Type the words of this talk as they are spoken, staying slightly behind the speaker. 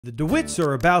The Dewitts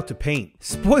are about to paint.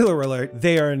 Spoiler alert,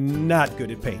 they are not good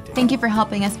at painting. Thank you for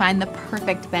helping us find the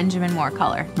perfect Benjamin Moore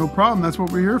color. No problem, that's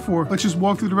what we're here for. Let's just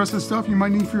walk through the rest of the stuff you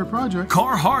might need for your project.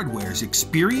 Carr Hardware's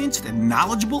experienced and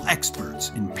knowledgeable experts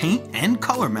in paint and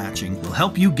color matching will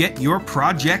help you get your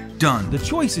project done. The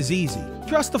choice is easy.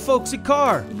 Trust the folks at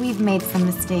Carr. We've made some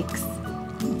mistakes.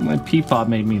 My Peapod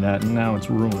made me that, and now it's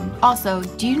ruined. Also,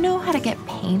 do you know how to get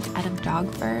paint out of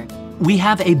dog fur? We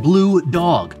have a blue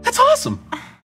dog. That's awesome.